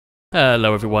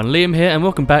Hello everyone, Liam here and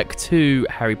welcome back to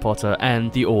Harry Potter and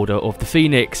the Order of the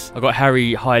Phoenix. I've got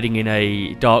Harry hiding in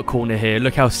a dark corner here.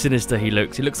 Look how sinister he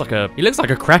looks. He looks like a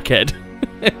crackhead.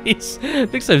 He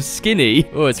looks so skinny.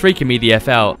 Oh, it's freaking me the F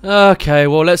out. Okay,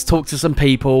 well let's talk to some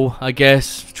people, I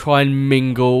guess. Try and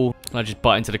mingle. I just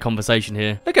butt into the conversation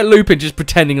here. Look at Lupin just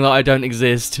pretending that I don't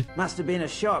exist. Must have been a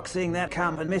shock seeing that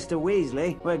camp and Mr.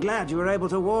 Weasley. We're glad you were able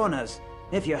to warn us.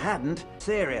 If you hadn't,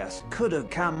 Sirius could have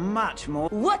come much more.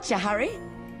 Whatcha, Harry?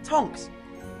 Tonks,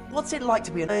 what's it like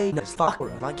to be an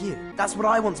fucker like you? That's what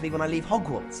I want to be when I leave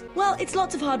Hogwarts. Well, it's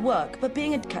lots of hard work, but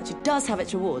being a catcher does have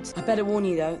its rewards. I better warn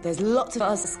you though, there's lots of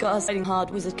us fighting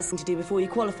hard wizard casting to do before you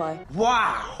qualify.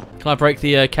 Wow! Can I break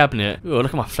the cabinet? Oh, look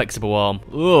at my flexible arm.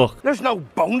 Ugh. There's no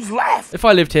bones left! If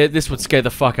I lived here, this would scare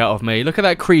the fuck out of me. Look at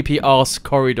that creepy ass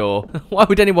corridor. Why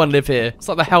would anyone live here? It's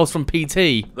like the house from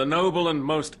PT. The noble and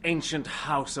most ancient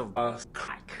house of Earth.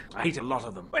 Crack. I hate a lot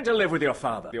of them. Went to live with your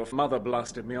father. Your mother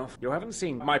blasted me off. You haven't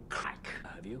seen my crack,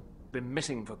 have you? Been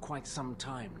missing for quite some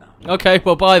time now. Okay,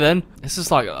 well bye then. This is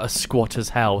like a squatter's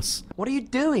house. What are you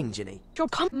doing, Ginny?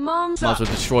 Mom. Might as well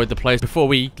destroy the place before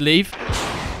we leave.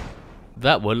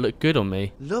 That would look good on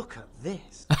me. Look at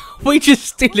this. We're just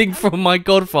stealing from my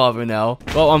godfather now.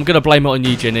 Well, I'm gonna blame it on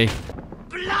you, Ginny.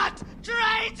 Blood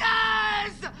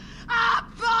traitors!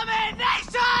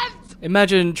 Abominations!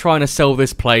 Imagine trying to sell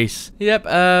this place. Yep,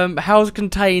 house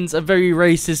contains a very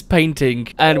racist painting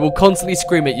and will constantly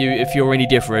scream at you if you're any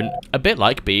different. A bit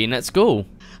like being at school.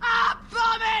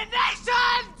 Abominations!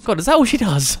 God, is that all she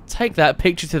does? Take that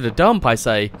picture to the dump, I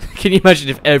say. Can you imagine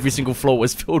if every single floor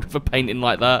was filled with a painting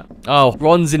like that? Oh,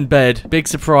 Ron's in bed. Big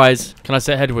surprise. Can I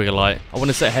set Hedwig alight? I want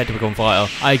to set Hedwig on fire.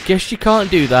 I guess you can't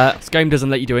do that. This game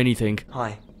doesn't let you do anything.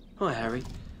 Hi. Hi, Harry.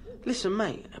 Listen,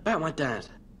 mate, about my dad.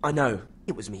 I know.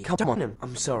 It was me. Come on.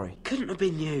 I'm sorry. Couldn't have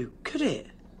been you, could it?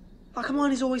 Like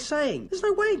Hermione's always saying. There's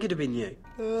no way it could have been you.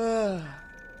 I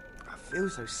feel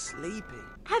so sleepy.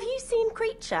 Have you seen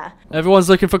Creature? Everyone's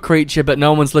looking for Creature, but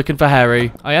no one's looking for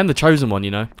Harry. I am the chosen one,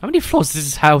 you know. How many floors does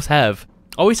this house have?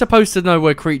 Are we supposed to know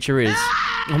where Creature is?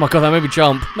 Oh my god, that made me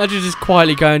jump. Imagine just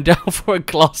quietly going down for a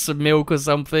glass of milk or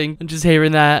something and just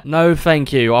hearing that. No,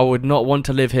 thank you. I would not want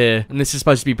to live here. And this is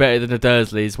supposed to be better than the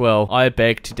Dursleys. Well, I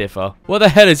beg to differ. What the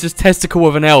hell is this testicle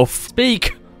of an elf?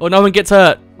 Speak, or no one gets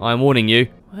hurt. I'm warning you.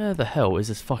 Where the hell is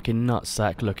this fucking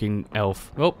nutsack looking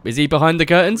elf? Oh, is he behind the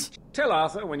curtains? Tell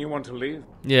Arthur when you want to leave.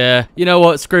 Yeah, you know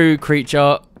what? Screw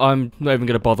Creature. I'm not even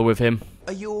going to bother with him.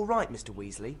 Are you alright, Mr.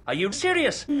 Weasley? Are you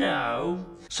serious? No.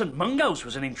 St. Mungo's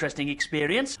was an interesting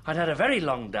experience. I'd had a very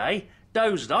long day,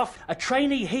 dozed off. A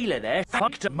trainee healer there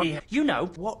fucked me. You know.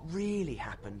 What really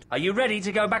happened? Are you ready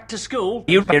to go back to school?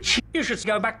 You should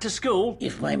go back to school.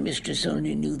 If my mistress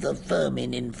only knew the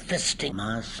vermin infesting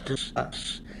master's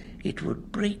us, it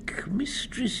would break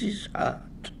mistress's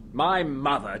heart. My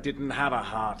mother didn't have a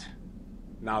heart.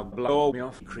 Now blow me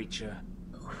off, Creature.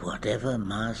 Whatever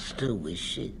master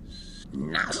wishes.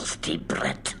 Nasty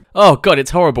brat. Oh god,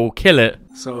 it's horrible. Kill it.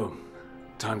 So,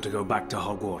 time to go back to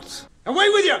Hogwarts. Away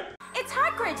with you! It's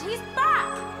Hagrid, he's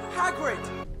back! Hagrid!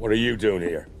 What are you doing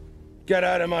here? Get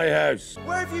out of my house.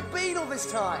 Where have you been all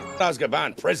this time?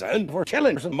 Azkaban prison for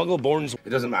killing some muggle-borns. It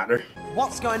doesn't matter.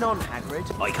 What's going on,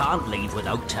 Hagrid? I can't leave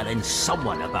without telling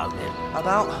someone about him.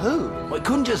 About who? I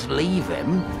couldn't just leave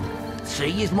him. See,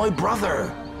 he's my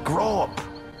brother, Grop.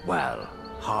 Well,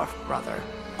 half-brother.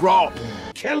 Grop,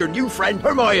 kill your new friend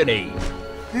Hermione.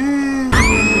 Hooray!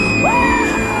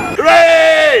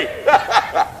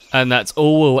 And that's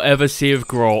all we'll ever see of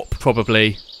Grop,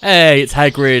 probably. Hey, it's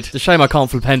Hagrid. It's a shame I can't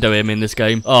flipendo him in this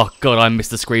game. Oh god, I miss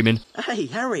the screaming. Hey,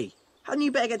 Harry, hadn't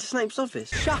you better get to Snape's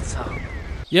office? Shut up.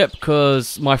 Yep,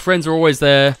 because my friends are always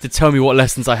there to tell me what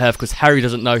lessons I have, because Harry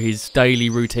doesn't know his daily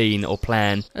routine or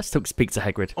plan. Let's speak to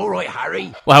Hagrid. All right,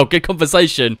 Harry. Wow, good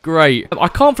conversation. Great. I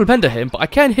can't flipendo him, but I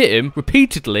can hit him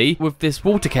repeatedly with this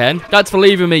water can. That's for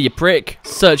leaving me, you prick.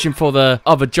 Searching for the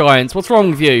other giants. What's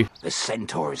wrong with you? The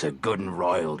centaurs are good and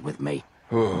riled with me.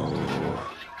 What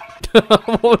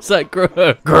was that?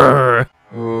 Grr. Grr.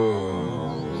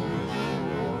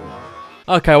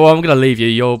 Okay, well, I'm going to leave you.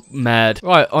 You're mad.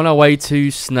 Right, on our way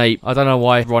to Snape. I don't know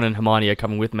why Ron and Hermione are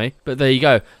coming with me, but there you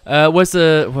go. Where's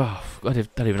the... Well, I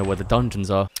don't even know where the dungeons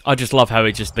are. I just love how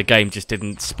the game just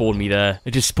didn't spawn me there.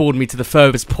 It just spawned me to the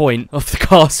furthest point of the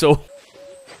castle.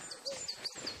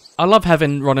 I love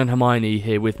having Ron and Hermione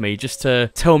here with me just to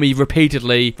tell me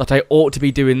repeatedly that I ought to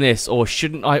be doing this or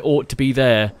shouldn't I ought to be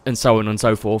there and so on and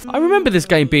so forth. I remember this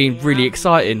game being really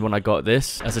exciting when I got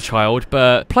this as a child,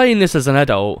 but playing this as an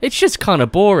adult, it's just kind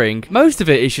of boring. Most of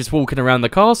it is just walking around the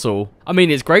castle. I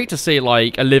mean, it's great to see,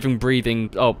 like, a living,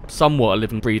 breathing, oh, somewhat a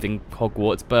living, breathing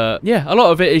Hogwarts, but yeah, a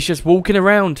lot of it is just walking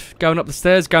around, going up the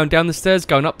stairs, going down the stairs,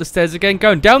 going up the stairs again,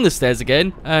 going down the stairs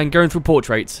again, and going through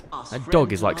portraits. That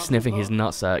dog is, like, sniffing his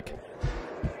nutsack.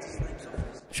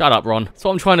 Shut up, Ron. That's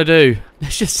what I'm trying to do.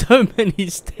 There's just so many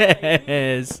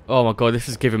stairs. Oh my god, this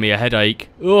is giving me a headache.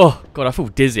 Oh, god, I feel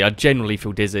dizzy. I genuinely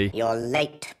feel dizzy. You're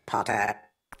late, Potter.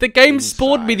 The game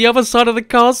spawned me the other side of the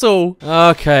castle.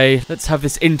 Okay, let's have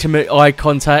this intimate eye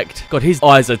contact. God, his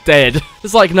eyes are dead.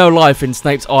 There's like no life in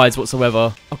Snape's eyes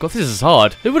whatsoever. Oh god, this is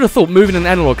hard. Who would have thought moving an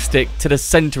analog stick to the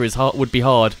center would be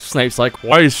hard? Snape's like,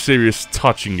 why is Sirius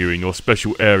touching you in your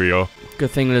special area?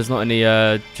 Good thing there's not any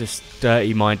just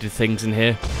dirty-minded things in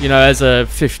here. You know, as a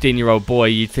 15-year-old boy,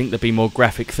 you'd think there'd be more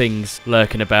graphic things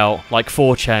lurking about, like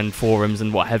 4chan forums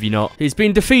and what have you not. He's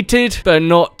been defeated, but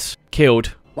not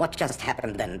killed. What just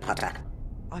happened then, Potter?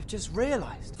 I've just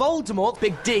realised. Voldemort's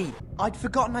Big D. I'd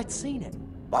forgotten I'd seen it.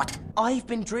 What? I've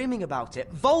been dreaming about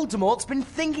it. Voldemort's been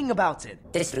thinking about it.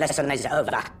 This lesson is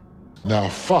over. Now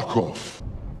fuck off.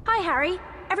 Hi, Harry.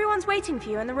 Everyone's waiting for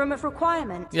you in the room of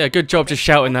requirement. Yeah, good job just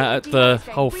shouting that at the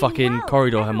whole fucking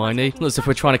corridor, Hermione. Not as if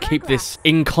we're trying to keep this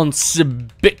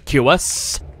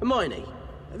inconspicuous. Hermione,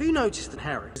 have you noticed that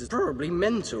Harry is probably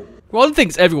mental? Ron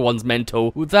thinks everyone's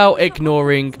mental, without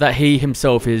ignoring that he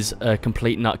himself is a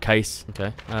complete nutcase.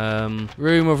 Okay.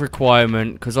 Room of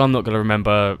requirement, because I'm not going to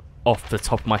remember off the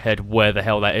top of my head where the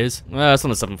hell that is. It's on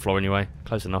the 7th floor anyway.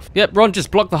 Close enough. Yep, Ron just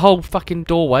blocked the whole fucking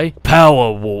doorway.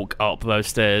 Power walk up those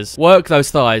stairs. Work those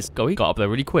thighs. God, he got up there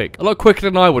really quick. A lot quicker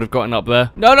than I would have gotten up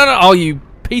there. No, no, no. Oh, you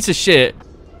piece of shit.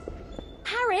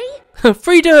 Harry?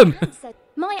 Freedom!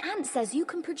 My aunt says you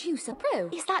can produce a brew.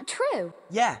 Is that true?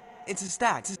 Yeah, it's a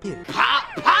stag. It's you.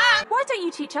 Why don't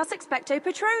you teach us Expecto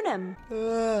Patronum?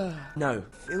 No,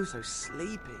 feel so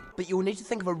sleepy. But you'll need to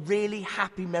think of a really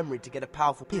happy memory to get a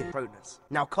powerful Patronus.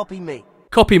 Now copy me.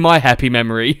 Copy my happy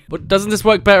memory. But doesn't this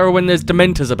work better when there's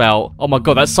Dementors about? Oh my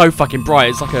god, that's so fucking bright.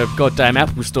 It's like a goddamn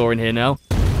Apple store in here now.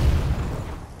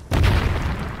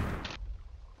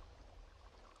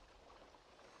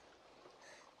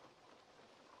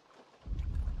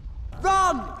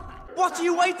 Run! What are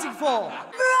you waiting for?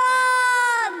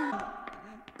 Run!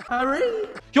 Harry?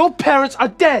 Your parents are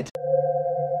dead!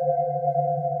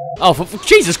 Oh, for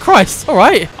Jesus Christ. All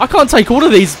right. I can't take all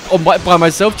of these by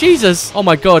myself. Jesus. Oh,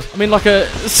 my God. I mean, like a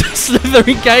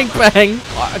Slytherin gangbang.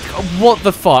 What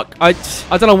the fuck? I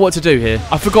don't know what to do here.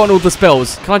 I've forgotten all the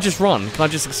spells. Can I just run? Can I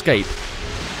just escape?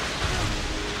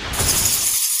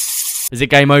 Is it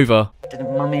game over?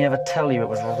 Didn't Mummy ever tell you it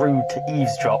was rude to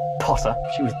eavesdrop, Potter?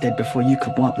 She was dead before you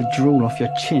could wipe the drool off your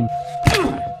chin.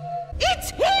 It's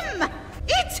him!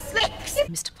 It's Fix!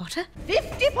 Mr. Potter?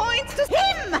 50 points to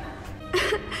him!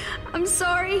 I'm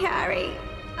sorry, Harry.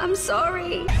 I'm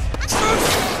sorry.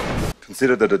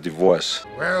 Consider that a divorce.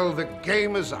 Well, the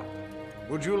game is up.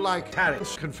 Would you like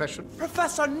Harry's confession?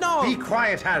 Professor, no! Be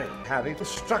quiet, Harry. Harry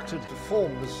instructed to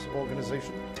form this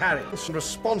organization. Harry is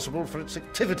responsible for its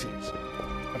activities.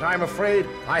 But I'm afraid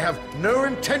I have no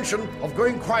intention of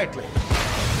going quietly.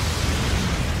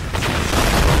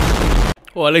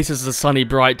 Well, at least it's a sunny,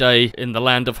 bright day in the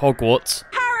land of Hogwarts.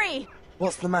 Harry!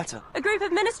 What's the matter? A group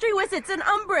of Ministry wizards in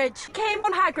Umbridge came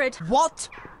on Hagrid. What?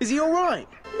 Is he alright?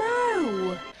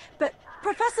 No! But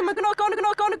Professor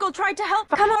McGonagall tried to help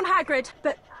come on Hagrid,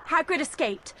 but Hagrid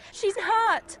escaped. She's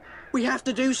hurt. We have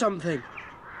to do something.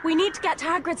 We need to get to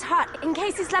Hagrid's hut in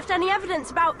case he's left any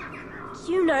evidence about,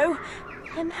 you know,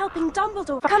 him helping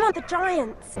Dumbledore come on the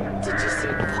Giants. Did you see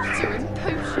Potter in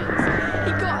potions?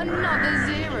 He got another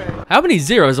 0. How many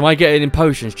zeros am I getting in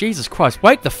potions? Jesus Christ,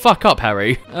 wake the fuck up,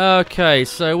 Harry. Okay,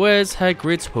 so where's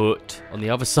Hagrid's hut? On the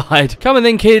other side. Come on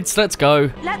then, kids, let's go.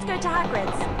 Let's go to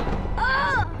Hagrid's.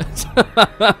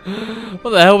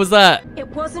 What the hell was that? It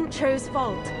wasn't Cho's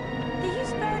fault. They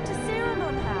used Veritaserum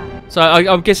on her. So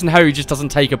I'm guessing Harry just doesn't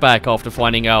take her back after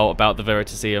finding out about the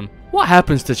Veritaserum. What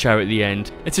happens to Cho at the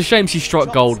end? It's a shame she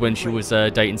struck gold when she was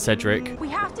dating Cedric. We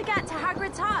have to get to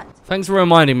Hagrid's hut. Thanks for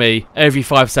reminding me every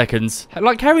 5 seconds.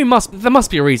 Like, there must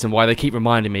be a reason why they keep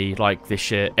reminding me, like, this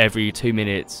shit every 2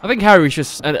 minutes. I think Harry's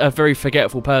just a very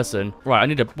forgetful person.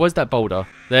 Right, where's that boulder?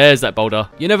 There's that boulder.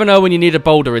 You never know when you need a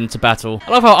boulder into battle.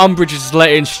 I love how Umbridge is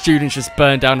letting students just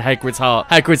burn down Hagrid's hut.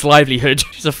 Hagrid's livelihood.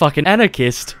 She's a fucking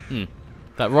anarchist.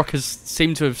 That rock has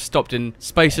seemed to have stopped in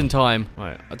space and time.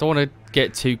 Right, I don't want to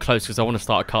get too close because I want to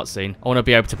start a cutscene. I want to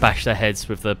be able to bash their heads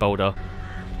with the boulder.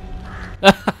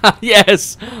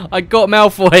 Yes! I got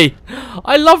Malfoy!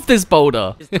 I love this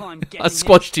boulder! I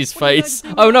squashed his face.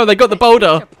 Oh no, they got the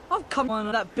boulder! I've come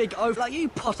on, that big oaf like you,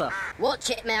 Potter.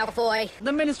 Watch it, Malfoy.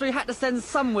 The Ministry had to send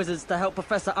some wizards to help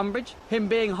Professor Umbridge. Him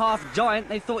being half giant,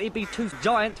 they thought he'd be too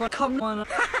giant to come on.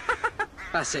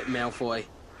 That's it, Malfoy.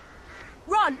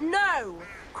 Ron, no!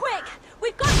 Quick!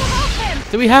 We've got to help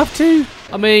him! Do we have to?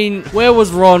 I mean, where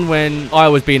was Ron when I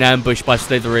was being ambushed by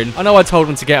Slytherin? I know I told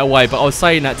him to get away, but I was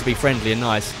saying that to be friendly and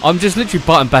nice. I'm just literally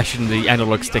button bashing the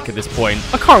analog stick at this point.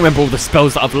 I can't remember all the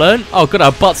spells that I've learned. Oh god,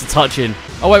 our butts are touching.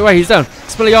 Oh wait, he's down.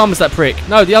 Expelliarmus, that prick.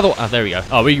 No, the other one. Oh, there we go.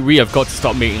 Oh, we have got to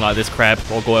stop meeting like this, Crab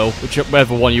or Goyle,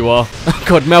 whichever one you are. Oh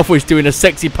god, Malfoy's doing a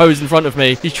sexy pose in front of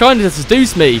me. He's trying to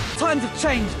seduce me. Times have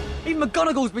changed. Even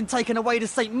McGonagall's been taken away to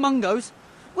St. Mungo's.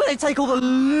 Where they take all the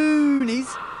loonies.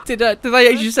 Did they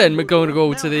actually send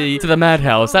McGonagall to the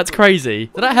madhouse? That's crazy.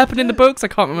 Did that happen in the books? I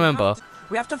can't remember.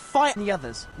 We have to fight the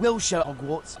others. We'll show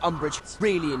Hogwarts. Umbridge's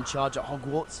really in charge at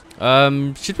Hogwarts.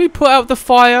 Should we put out the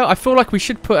fire? I feel like we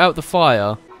should put out the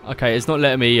fire. Okay, it's not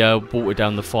letting me water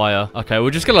down the fire. Okay,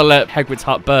 we're just gonna let Hagrid's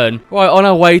hut burn. Right, on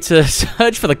our way to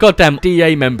search for the goddamn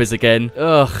DA members again.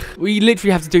 Ugh, we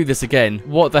literally have to do this again.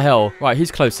 What the hell? Right,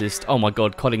 who's closest? Oh my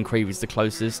god, Colin Creevy's the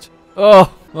closest.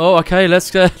 Oh, okay,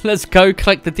 let's go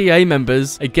collect the DA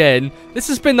members again. This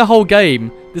has been the whole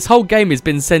game. This whole game has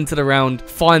been centered around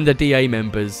find the DA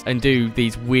members and do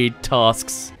these weird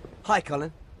tasks. Hi,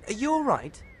 Colin. Are you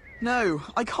alright? No,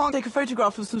 I can't take a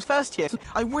photograph of some first year.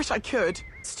 I wish I could.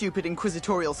 Stupid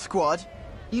inquisitorial squad.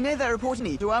 You know they're reporting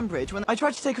me to Umbridge when I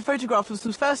tried to take a photograph of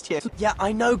some first year. Yeah,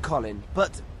 I know, Colin,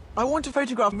 but I want to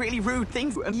photograph really rude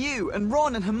things and you and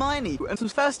Ron and Hermione and some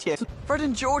first year. Fred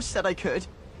and George said I could.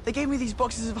 They gave me these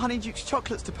boxes of Honeydukes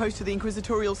chocolates to post to the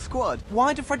Inquisitorial Squad.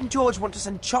 Why do Fred and George want to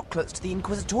send chocolates to the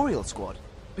Inquisitorial Squad?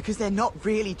 Because they're not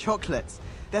really chocolates.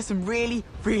 They're some really,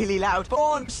 really loud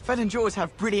bombs. Fred and George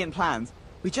have brilliant plans.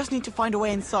 We just need to find a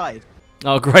way inside.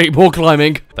 Oh great, more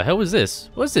climbing. The hell is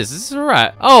this? What's this? Is this a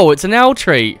rat? Oh, it's an owl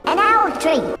treat. An owl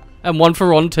treat. And one for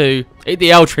Ron too. Eat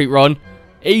the owl treat, Ron.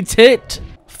 Eat it.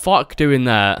 Fuck doing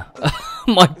that.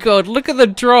 Oh my god, look at the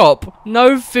drop.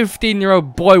 No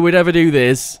 15-year-old boy would ever do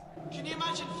this. Can you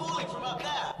imagine falling from up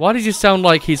there? Why did you sound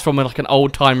like he's from like an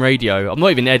old-time radio? I'm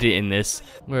not even editing this.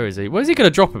 Where is he? Where's he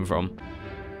gonna drop him from?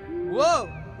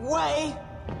 Whoa, way.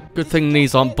 Good thing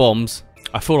these aren't bombs.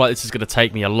 I feel like this is gonna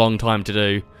take me a long time to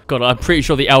do. God, I'm pretty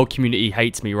sure the owl community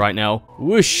hates me right now.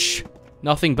 Whoosh.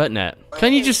 Nothing but net.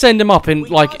 Can you just send him up in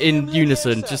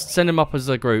unison? Just send him up as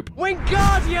a group.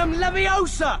 Wingardium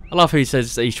Leviosa! I love how he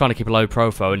says that he's trying to keep a low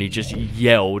profile and he just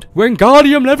yelled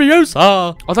Wingardium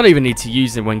Leviosa! I don't even need to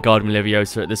use the Wingardium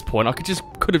Leviosa at this point. I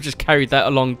could have just carried that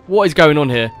along. What is going on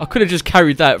here? I could have just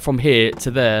carried that from here to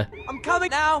there. I'm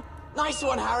coming now. Nice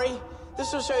one, Harry.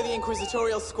 This will show the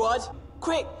Inquisitorial Squad.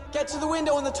 Quick, get to the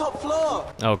window on the top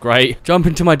floor. Oh, great. Jump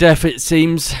into my death, it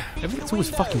seems. Everything's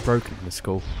always fucking broken in this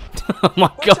school. Oh,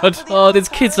 my God. Oh, these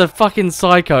kids are fucking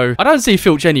psycho. I don't see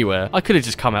Filch anywhere. I could have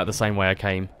just come out the same way I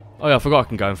came. Oh, yeah, I forgot I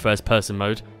can go in first person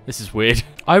mode. This is weird.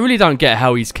 I really don't get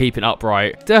how he's keeping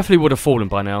upright. Definitely would have fallen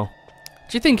by now.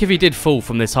 Do you think if he did fall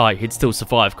from this height, he'd still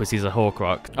survive because he's a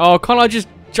Horcrux? Oh, can't I just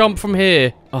jump from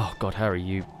here? Oh, God, Harry,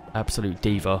 you absolute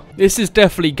diva. This is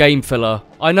definitely game filler.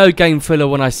 I know game filler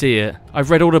when I see it. I've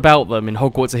read all about them in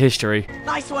Hogwarts history.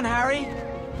 Nice one, Harry.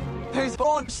 Those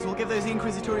bonds will give those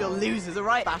inquisitorial losers a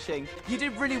right bashing. You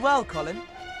did really well, Colin.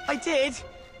 I did.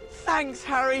 Thanks,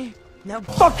 Harry. Now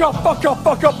fuck up, fuck up,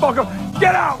 fuck up, fuck up.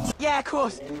 Get out! Yeah, of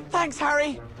course. Thanks,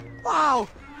 Harry. Wow,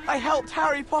 I helped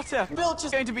Harry Potter. Filch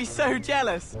is going to be so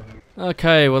jealous.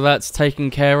 Okay, well that's taken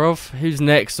care of. Who's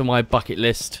next on my bucket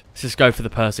list? Let's just go for the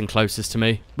person closest to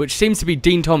me, which seems to be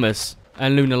Dean Thomas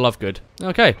and Luna Lovegood.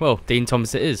 Okay, well, Dean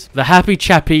Thomas it is. The happy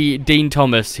chappy Dean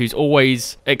Thomas, who's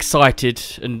always excited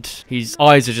and his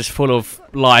eyes are just full of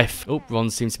life. Oh, Ron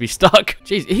seems to be stuck.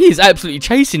 Jeez, he is absolutely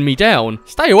chasing me down.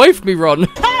 Stay away from me, Ron.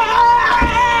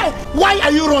 Why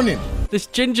are you running? This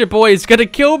ginger boy is gonna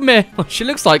kill me. Oh, she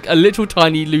looks like a little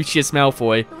tiny Lucius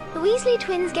Malfoy. The Weasley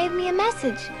twins gave me a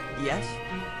message. Yes?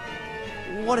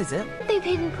 What is it? They've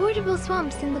hidden portable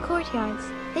swamps in the courtyards.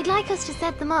 They'd like us to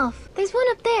set them off. There's one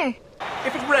up there.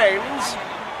 If it rains,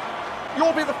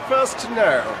 you'll be the first to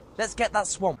know. Let's get that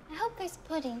swamp. I hope there's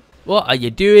pudding. What are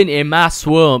you doing in my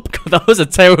swamp? God, that was a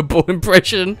terrible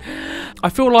impression. I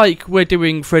feel like we're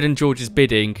doing Fred and George's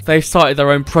bidding. They've started their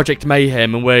own Project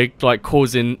Mayhem and we're like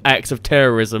causing acts of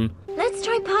terrorism. Let's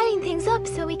try piling things up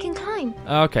so we can climb.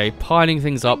 Okay, piling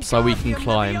things up so we can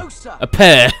climb. A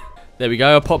pear. There we go,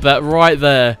 I'll pop that right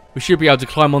there. We should be able to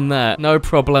climb on that, no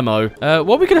problemo.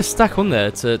 What are we going to stack on there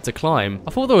to climb?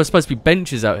 I thought there were supposed to be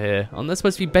benches out here. Aren't there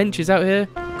supposed to be benches out here?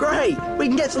 Great, we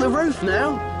can get to the roof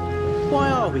now.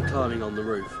 Why are we climbing on the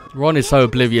roof? Ron is so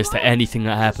oblivious to anything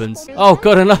that happens. Oh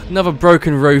god, another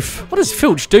broken roof. What does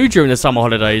Filch do during the summer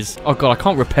holidays? Oh god, I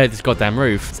can't repair this goddamn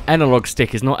roof. This analog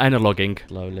stick is not analoguing.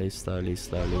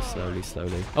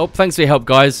 Slowly. Oh, thanks for your help,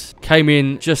 guys. Came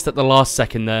in just at the last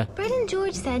second there. Fred and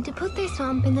George said to put their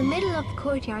swamp in the middle of the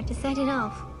courtyard to set it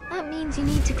off. That means you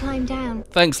need to climb down.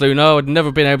 Thanks, Luna. I'd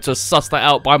never been able to suss that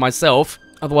out by myself.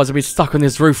 Otherwise, I'd be stuck on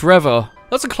this roof forever.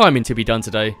 Lots of climbing to be done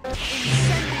today.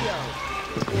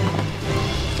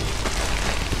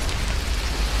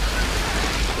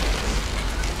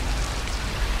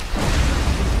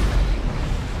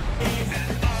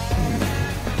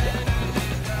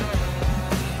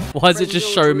 Why is it just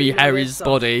showing me Harry's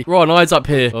body? Ron, eyes up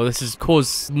here. Oh, this has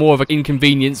caused more of an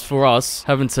inconvenience for us,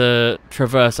 having to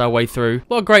traverse our way through.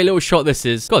 What a great little shot this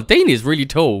is. God, Dean is really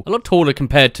tall. A lot taller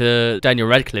compared to Daniel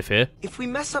Radcliffe here. If we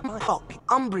mess up my hop,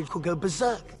 Umbridge could go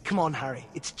berserk. Come on, Harry.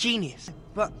 It's genius.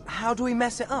 But how do we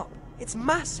mess it up? It's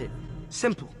massive.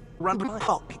 Simple. Run my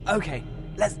hop. Okay,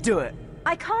 let's do it.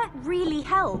 I can't really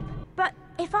help, but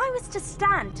if I was to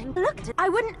stand and look at it, I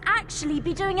wouldn't actually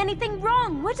be doing anything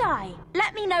wrong, would I?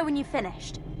 Let me know when you've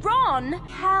finished. Ron,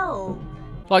 help.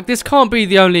 Like, this can't be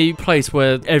the only place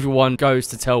where everyone goes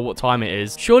to tell what time it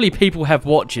is. Surely people have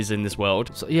watches in this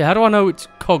world. So, yeah, how do I know which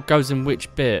cog goes in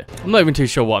which bit? I'm not even too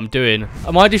sure what I'm doing.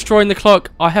 Am I destroying the clock?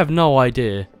 I have no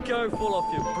idea. Go fall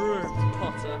off your broom,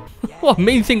 Potter. What a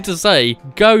mean thing to say.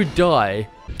 Go die.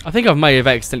 I think I may have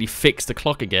accidentally fixed the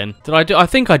clock again. Did I do? I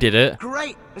think I did it.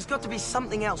 Great. There's got to be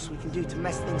something else we can do to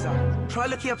mess things up. Try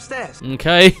looking upstairs.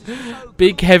 Okay.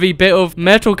 Big heavy bit of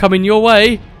metal coming your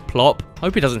way. Plop.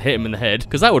 Hope he doesn't hit him in the head,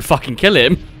 because that would fucking kill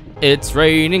him. It's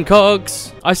raining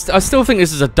cogs. I still think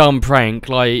this is a dumb prank.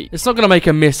 Like, it's not going to make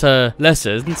her miss her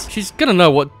lessons. She's going to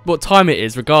know what time it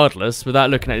is regardless without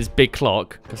looking at this big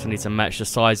clock. Guess I need to match the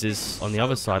sizes on the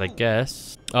other side, I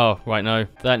guess. Oh, right, no.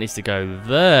 That needs to go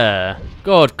there.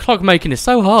 God, clock making is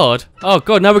so hard. Oh,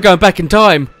 God, now we're going back in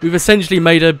time. We've essentially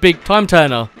made a big time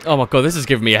turner. Oh, my God, this is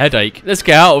giving me a headache. Let's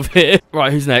get out of here.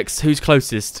 Right, who's next? Who's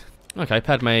closest? Okay,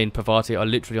 Padme and Parvati are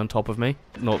literally on top of me.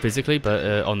 Not physically,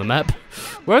 but on the map.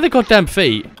 Where are the goddamn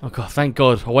feet? Oh, God, thank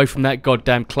God. Away from that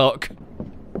goddamn clock.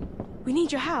 We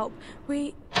need your help.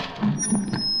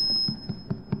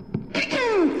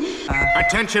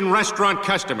 Attention restaurant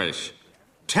customers.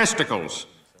 Testicles.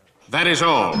 That is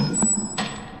all.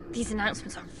 These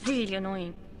announcements are really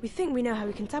annoying. We think we know how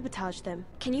we can sabotage them.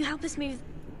 Can you help us move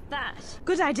that?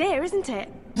 Good idea, isn't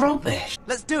it? Rubbish.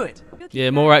 Let's do it. Yeah,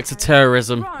 more acts of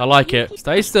terrorism. I like it.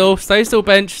 Stay still,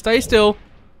 bench, stay still.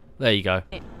 There you go.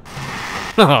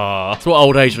 Ah, that's what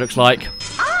old age looks like.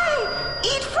 I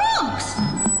eat frogs.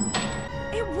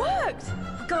 It worked.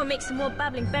 I'll go and make some more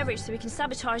babbling beverage so we can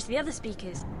sabotage the other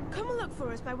speakers. Come and look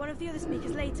for us by one of the other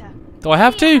speakers later. Do I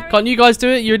have to? Can't you guys do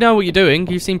it? You know what you're doing.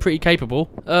 You seem pretty capable.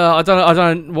 I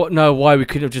don't know why we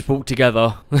couldn't have just walked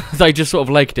together. They just sort of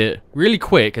legged it. Really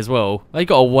quick as well. They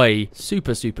got away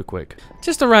super quick.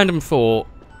 Just a random thought.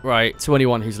 Right, to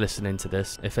anyone who's listening to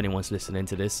this, if anyone's listening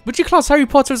to this. Would you class Harry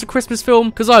Potter as a Christmas film?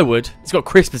 Because I would. It's got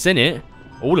Christmas in it.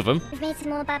 All of them. We've made some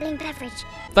more bubbling beverage.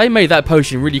 They made that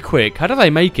potion really quick. How do they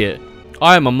make it?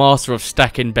 I am a master of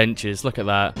stacking benches. Look at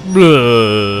that.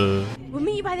 Blah. We'll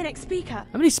meet you by the next speaker.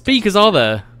 How many speakers are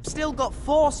there? Still got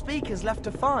 4 speakers left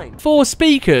to find. 4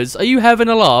 speakers? Are you having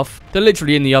a laugh? They're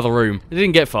literally in the other room. They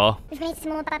didn't get far. We've made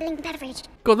some more bubbling beverage.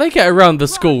 God, they get around the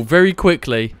school very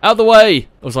quickly. Out the way!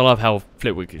 Also, I love how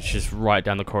Flitwick is just right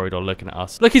down the corridor looking at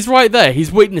us. Look, he's right there.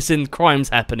 He's witnessing crimes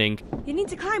happening. You need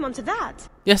to climb onto that.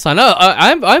 Yes, I know.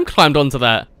 I'm climbed onto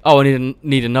that. Oh, I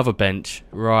need another bench.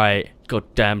 Right. God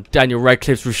damn. Daniel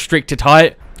Radcliffe's restricted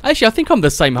height. Actually, I think I'm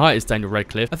the same height as Daniel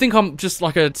Radcliffe. I think I'm just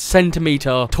like a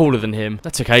centimetre taller than him.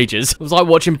 That took ages. It was like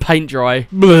watching paint dry.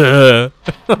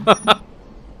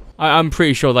 I'm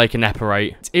pretty sure they can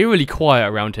apparate. It's eerily quiet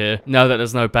around here now that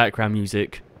there's no background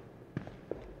music.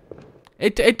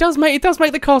 It does make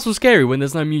the castle scary when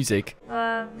there's no music.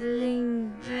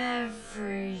 Bubbling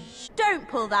beverage. Don't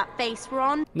pull that face,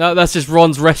 Ron. No, that's just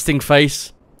Ron's resting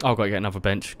face. Oh, I've got to get another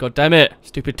bench. God damn it.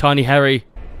 Stupid tiny Harry.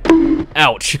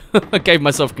 Ouch. I gave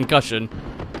myself a concussion.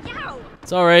 Yow.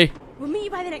 Sorry. We'll meet you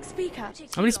by the next speaker.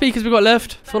 How many speakers we got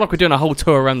left? I feel like we're doing a whole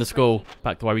tour around the school.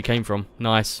 Back the way we came from.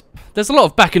 Nice. There's a lot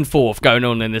of back and forth going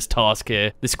on in this task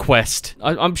here. This quest.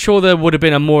 I'm sure there would have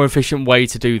been a more efficient way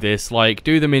to do this. Like,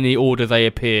 do them in the order they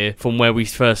appear from where we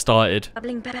first started.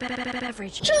 Bubbling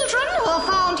beverage. Children who are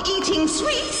found eating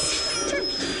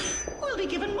sweets will be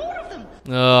given more of them.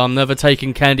 Oh, I'm never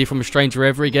taking candy from a stranger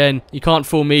ever again. You can't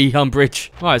fool me, Umbridge.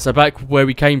 Right, so back where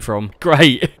we came from.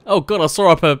 Great. Oh god, I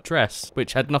saw up her dress,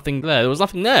 which had nothing there. There was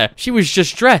nothing there. She was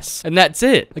just dress, and that's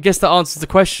it. I guess that answers the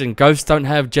question. Ghosts don't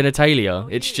have genitalia.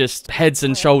 It's just heads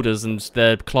and shoulders and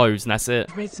their clothes, and that's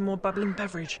it. Made some more bubbling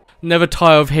beverage. Never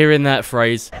tire of hearing that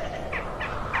phrase.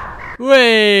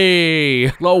 Way!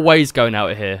 A lot of ways going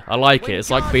out of here. I like it. It's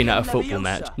like being at a football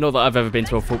match. Not that I've ever been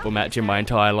to a football match in my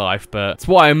entire life, but it's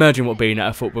what I imagine what being at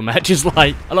a football match is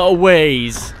like. A lot of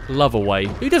ways. Love a way.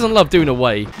 Who doesn't love doing a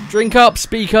way? Drink up,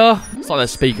 speaker. It's like that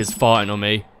speaker's farting on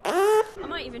me. I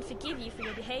might even forgive you for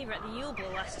your behaviour at the Yule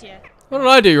Ball last year. What did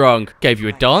I do wrong? Gave you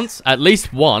a dance? At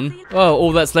least one. Well,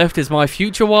 all that's left is my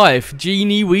future wife,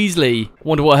 Ginny Weasley.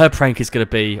 Wonder what her prank is going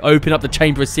to be. Open up the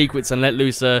Chamber of Secrets and let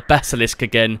loose a basilisk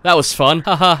again. That was fun.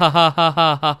 Ha ha ha ha ha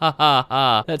ha ha ha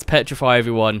ha. Let's petrify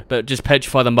everyone, but just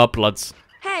petrify the mudbloods.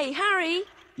 Hey, Harry!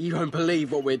 You won't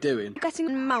believe what we're doing. Getting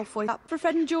Malfoy up for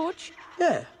Fred and George?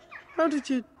 Yeah. How did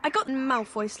you... I got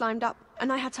Malfoy slimed up,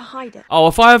 and I had to hide it. Oh,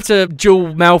 if I have to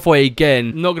duel Malfoy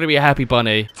again, I'm not going to be a happy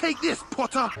bunny. Take this,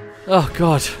 Potter! Oh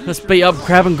god, let's beat up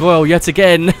Crabbe and Goyle yet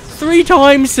again. 3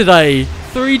 times today.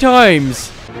 3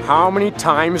 times. How many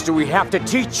times do we have to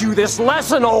teach you this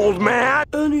lesson, old man?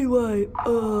 Anyway,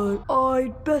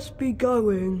 I'd best be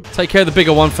going. Take care of the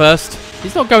bigger one first.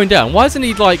 He's not going down. Why isn't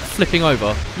he, like, flipping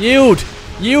over? Yield!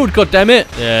 Yield, goddammit!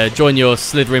 Yeah, join your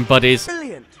Slytherin buddies.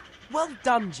 Brilliant. Well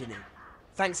done, Ginny.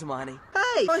 Thanks, Hermione.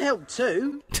 Hey, I helped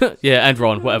too. Yeah, and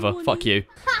Ron, whatever. Fuck you.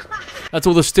 That's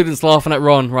all the students laughing at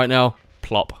Ron right now.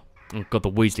 Plop. Oh god,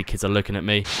 the Weasley kids are looking at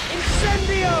me.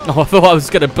 Incendio! Oh, I thought I was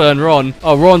going to burn Ron.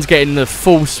 Oh, Ron's getting the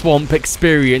full swamp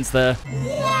experience there.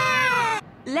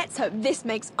 Let's hope this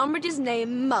makes Umbridge's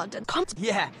name mud and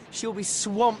Yeah, she'll be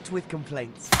swamped with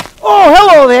complaints. Oh,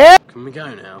 hello there! Can we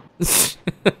go now?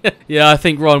 Yeah, I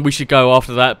think, Ron, we should go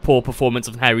after that poor performance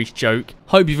of Harry's joke.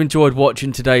 Hope you've enjoyed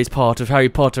watching today's part of Harry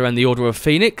Potter and the Order of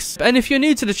Phoenix. And if you're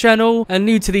new to the channel and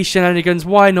new to these shenanigans,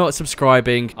 why not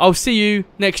subscribing? I'll see you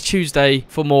next Tuesday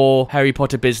for more Harry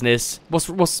Potter business.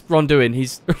 What's Ron doing?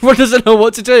 Ron doesn't know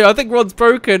what to do. I think Ron's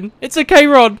broken. It's okay,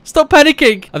 Ron. Stop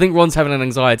panicking. I think Ron's having an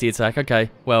anxiety attack. Okay,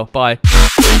 well, bye.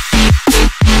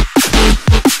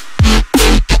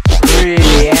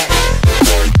 Really